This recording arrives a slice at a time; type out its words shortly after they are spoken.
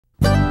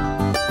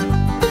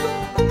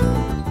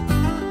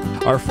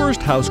Our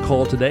first house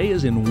call today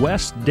is in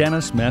West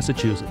Dennis,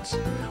 Massachusetts,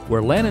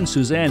 where Len and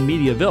Suzanne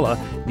Mediavilla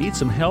need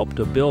some help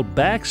to build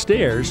back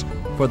stairs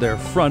for their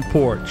front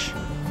porch.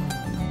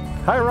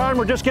 Hi, Ron.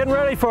 We're just getting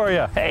ready for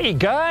you. Hey,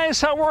 guys.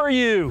 How are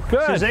you?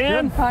 Good.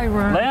 Suzanne? Good. Hi,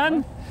 Ron.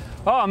 Len?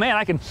 Oh, man,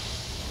 I can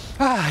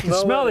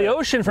smell the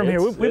ocean from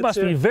here. We must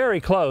be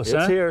very close,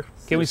 It's huh? here.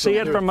 Can we see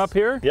it from up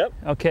here? Yep.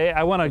 Okay,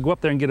 I want to go up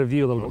there and get a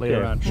view a little bit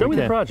later on. Show me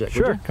the project.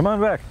 Sure. Come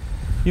on back.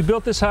 You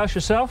built this house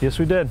yourself? Yes,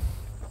 we did.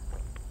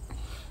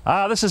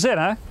 Ah, this is it,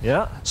 huh?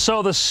 Yeah.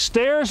 So the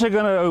stairs are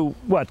going to,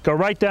 what, go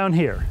right down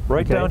here?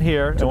 Right down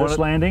here. To this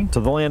landing? To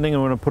the landing,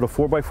 and we're going to put a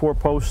 4x4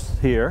 post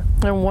here.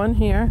 And one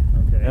here.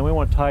 Okay. And we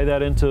want to tie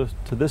that into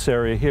this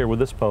area here with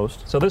this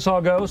post. So this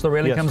all goes, the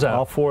railing comes out?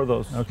 All four of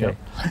those. Okay.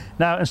 Yep.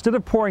 Now, instead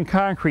of pouring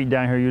concrete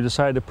down here, you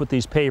decided to put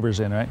these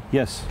pavers in, right?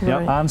 Yes. Right.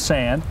 Yep. On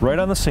sand. Right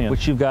on the sand.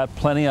 Which you've got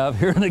plenty of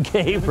here in the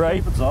cave,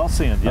 right? It's all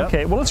sand, yep.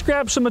 Okay, well, let's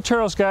grab some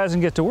materials, guys,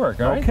 and get to work,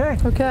 all right? Okay.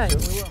 Okay.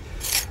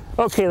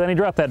 Okay, Lenny,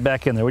 drop that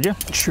back in there, would you?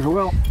 Sure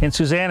will. And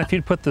Suzanne, if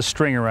you'd put the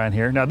string around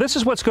here. Now, this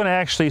is what's going to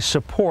actually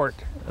support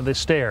the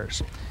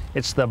stairs.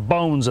 It's the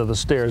bones of the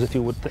stairs, if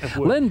you would.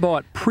 Len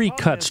bought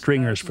pre-cut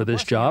stringers for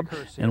this job,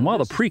 and while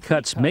the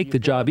pre-cuts make the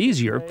job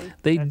easier,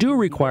 they do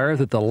require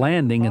that the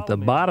landing at the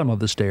bottom of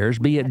the stairs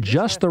be at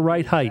just the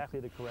right height.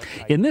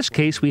 In this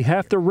case, we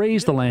have to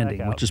raise the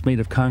landing, which is made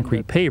of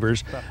concrete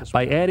pavers,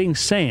 by adding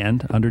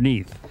sand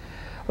underneath.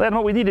 Then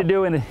what we need to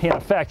do in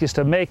effect is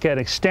to make an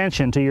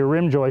extension to your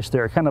rim joist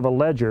there, kind of a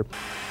ledger.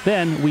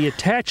 Then we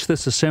attach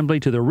this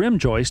assembly to the rim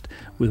joist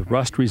with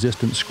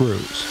rust-resistant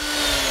screws.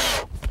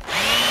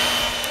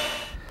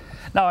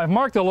 Now I've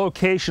marked the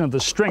location of the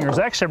stringers.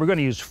 Actually, we're going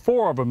to use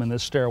 4 of them in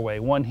this stairway.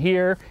 One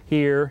here,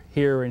 here,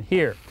 here, and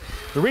here.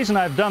 The reason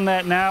I've done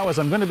that now is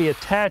I'm going to be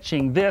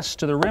attaching this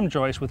to the rim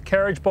joist with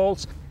carriage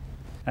bolts.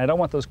 And I don't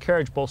want those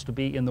carriage bolts to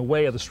be in the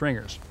way of the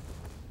stringers.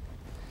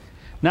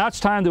 Now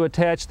it's time to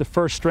attach the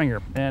first stringer,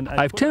 and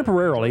I've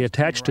temporarily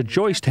attached a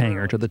joist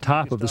hanger to the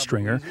top of the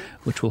stringer,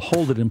 which will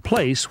hold it in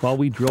place while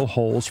we drill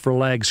holes for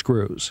lag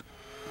screws.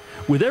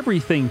 With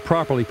everything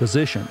properly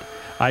positioned,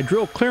 I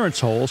drill clearance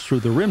holes through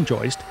the rim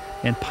joist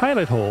and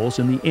pilot holes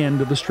in the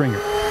end of the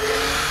stringer.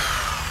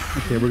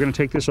 Okay, we're going to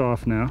take this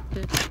off now.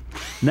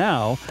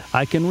 Now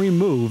I can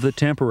remove the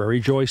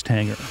temporary joist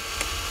hanger.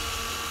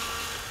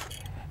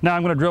 Now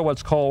I'm going to drill what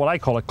I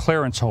call a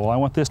clearance hole. I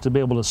want this to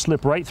be able to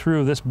slip right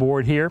through this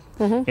board here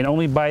and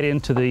only bite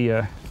into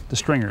the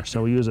stringer.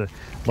 So we use a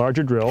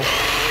larger drill.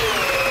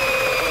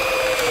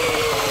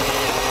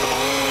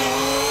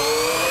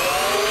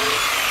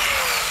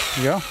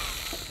 There you go.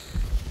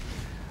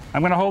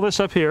 I'm going to hold this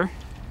up here,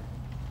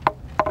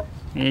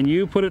 and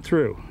you put it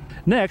through.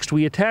 Next,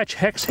 we attach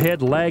hex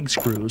head lag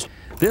screws.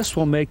 This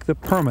will make the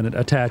permanent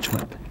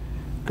attachment.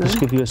 Just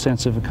give you a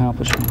sense of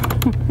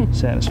accomplishment,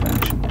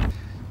 satisfaction.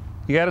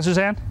 You got it,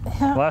 Suzanne?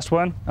 Yeah. Last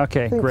one?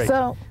 Okay, great.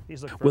 So.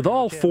 With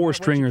all 4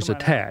 stringers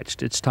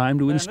attached, it's time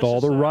to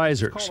install the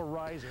risers.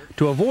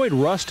 To avoid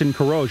rust and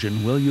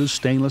corrosion, we'll use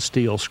stainless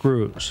steel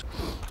screws.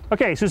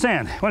 Okay,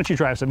 Suzanne, why don't you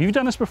try some? You've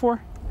done this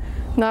before?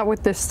 Not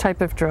with this type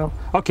of drill.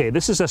 Okay,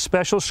 this is a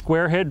special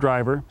square head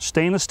driver,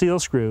 stainless steel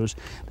screws.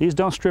 These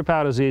don't strip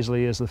out as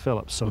easily as the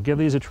Phillips, so give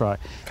these a try.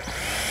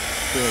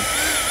 Good.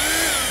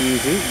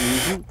 Easy,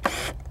 easy.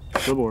 A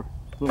little more,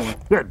 a little more.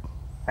 Good.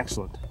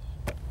 Excellent.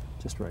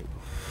 Just right.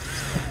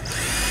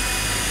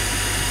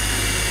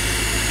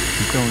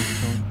 Keep going,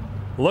 keep going.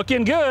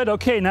 Looking good.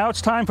 Okay, now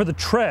it's time for the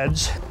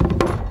treads.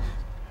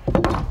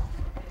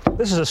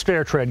 This is a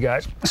stair tread,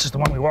 guys. This is the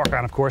one we walk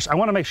on, of course. I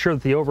want to make sure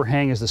that the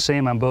overhang is the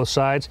same on both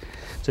sides.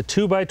 It's a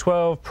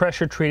 2x12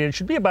 pressure treated. It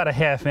should be about a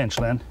 1/2 inch,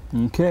 Len.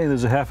 Okay,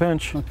 there's a 1/2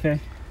 inch. Okay.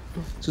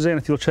 Suzanne,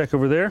 if you'll check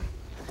over there.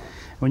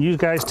 When you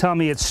guys tell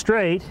me it's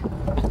straight.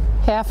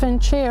 1/2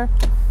 inch here.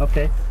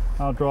 Okay.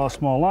 I'll draw a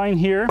small line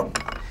here.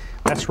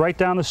 That's right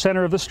down the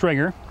center of the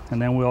stringer.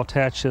 And then we'll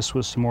attach this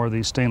with some more of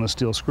these stainless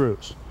steel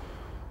screws.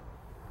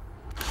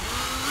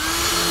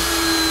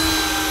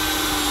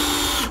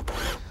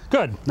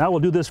 Good. Now we'll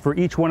do this for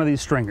each one of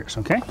these stringers,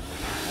 okay?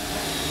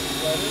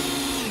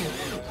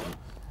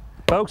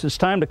 Folks, it's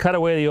time to cut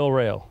away the old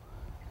rail.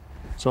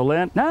 So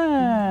Len,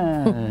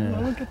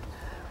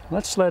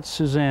 let's let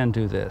Suzanne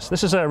do this.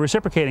 This is a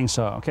reciprocating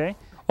saw, okay?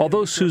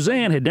 Although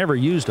Suzanne had never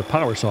used a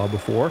power saw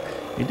before,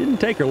 it didn't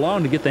take her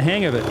long to get the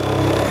hang of it.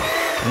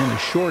 And in the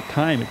short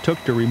time it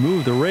took to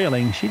remove the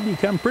railing, she'd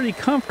become pretty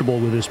comfortable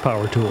with this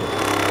power tool.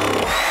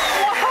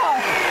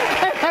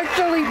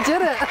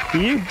 Did it.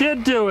 You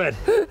did do it.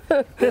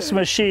 This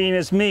machine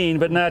is mean,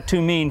 but not too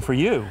mean for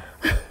you.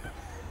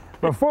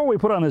 Before we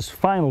put on this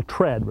final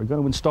tread, we're going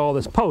to install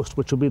this post,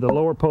 which will be the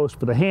lower post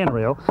for the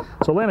handrail.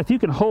 So Len, if you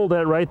can hold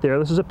that right there.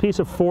 This is a piece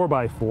of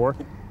 4x4.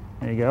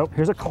 There you go.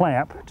 Here's a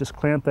clamp. Just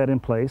clamp that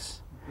in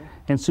place.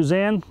 And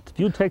Suzanne, if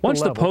you take the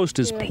level. Once the post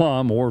is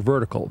plumb or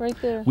vertical, right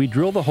there, we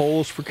drill the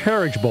holes for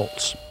carriage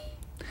bolts.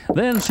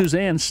 Then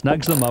Suzanne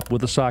snugs them up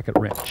with a socket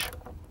wrench.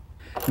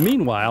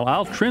 Meanwhile,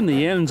 I'll trim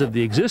the ends of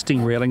the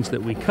existing railings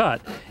that we cut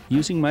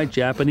using my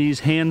Japanese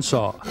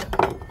handsaw,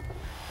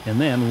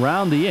 and then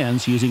round the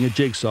ends using a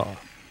jigsaw.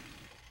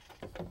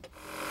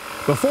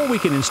 Before we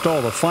can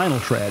install the final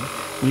tread,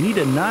 we need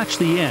to notch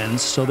the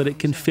ends so that it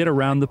can fit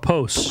around the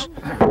posts.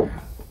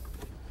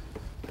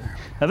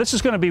 Now this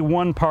is going to be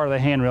one part of the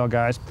handrail,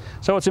 guys.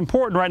 So it's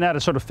important right now to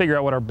sort of figure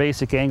out what our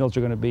basic angles are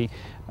going to be.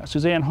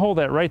 Suzanne, hold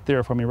that right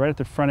there for me, right at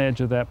the front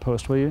edge of that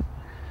post, will you?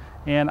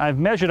 And I've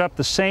measured up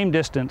the same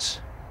distance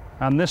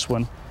on this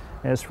one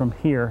as from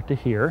here to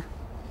here.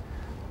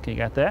 Okay, you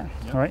got that?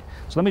 Yep. All right,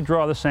 so let me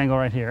draw this angle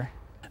right here.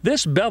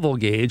 This bevel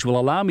gauge will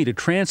allow me to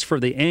transfer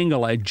the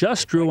angle I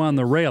just drew on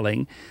the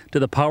railing to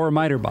the power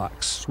miter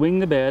box. Swing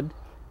the bed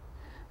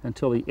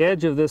until the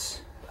edge of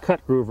this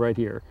cut groove right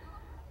here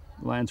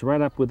lines right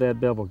up with that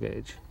bevel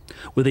gauge.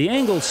 With the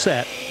angle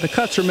set, the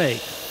cuts are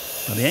made.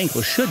 Now the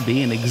angle should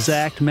be an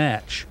exact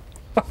match.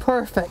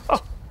 Perfect.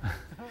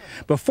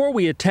 Before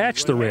we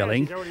attach the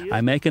railing,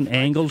 I make an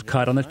angled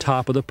cut on the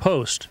top of the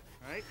post.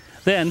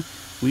 Then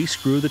we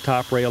screw the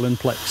top rail in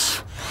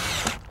place.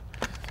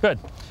 Good.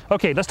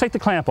 Okay, let's take the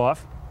clamp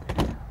off.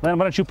 Len,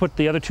 why don't you put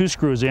the other two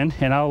screws in,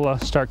 and I'll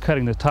start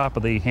cutting the top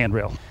of the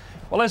handrail.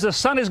 Well, as the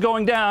sun is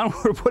going down,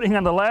 we're putting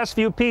on the last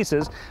few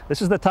pieces.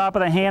 This is the top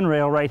of the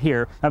handrail right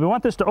here. Now, we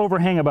want this to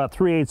overhang about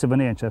 3/8 of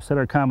an inch. I've set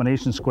our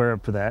combination square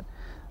up for that.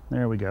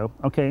 There we go.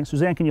 Okay,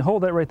 Suzanne, can you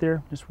hold that right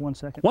there just for 1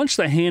 second? Once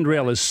the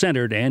handrail is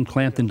centered and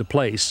clamped into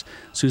place,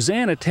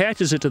 Suzanne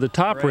attaches it to the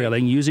top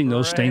railing using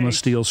those stainless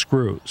steel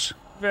screws.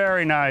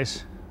 Very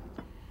nice.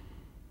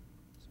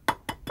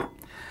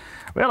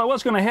 Well, I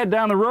was going to head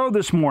down the road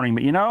this morning,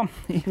 but you know,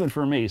 even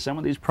for me, some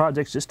of these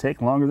projects just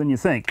take longer than you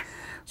think.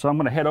 So I'm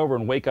going to head over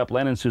and wake up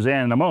Len and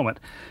Suzanne in a moment,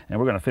 and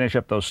we're going to finish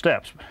up those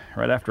steps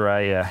right after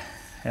I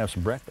have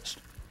some breakfast.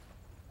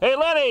 Hey,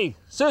 Lenny!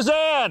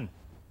 Suzanne!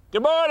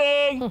 Good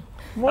morning!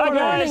 Morning,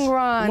 Hi, guys.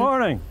 Ron. Good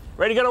morning.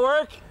 Ready to go to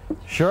work?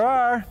 Sure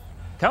are.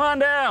 Come on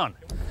down.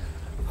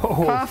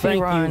 Oh, Coffee,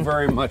 thank Ron. you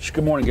very much.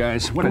 Good morning,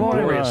 guys. What a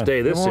morning, glorious Ron.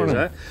 day this Good is, morning.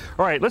 huh?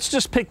 All right, let's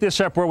just pick this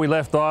up where we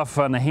left off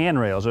on the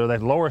handrails, or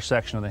that lower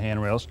section of the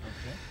handrails.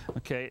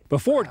 Okay.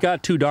 Before it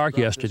got too dark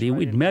yesterday,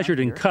 we'd measured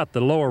and cut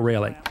the lower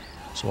railing.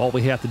 So all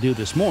we have to do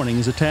this morning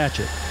is attach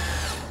it.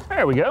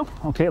 There we go.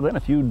 Okay, then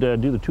if you'd do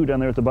the two down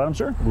there at the bottom,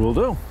 sir. Will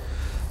do.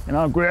 And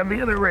I'll grab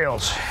the other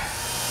rails.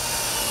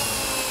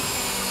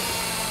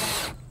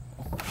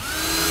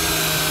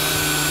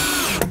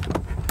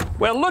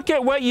 Well, look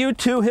at what you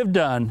two have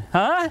done,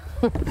 huh?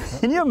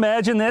 Can you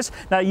imagine this?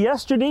 Now,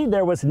 yesterday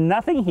there was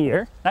nothing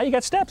here. Now you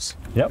got steps.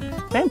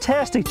 Yep.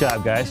 Fantastic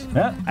job, guys.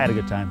 Yeah. I had a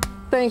good time.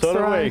 Thanks, So did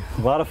Ron. we.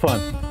 A lot of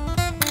fun.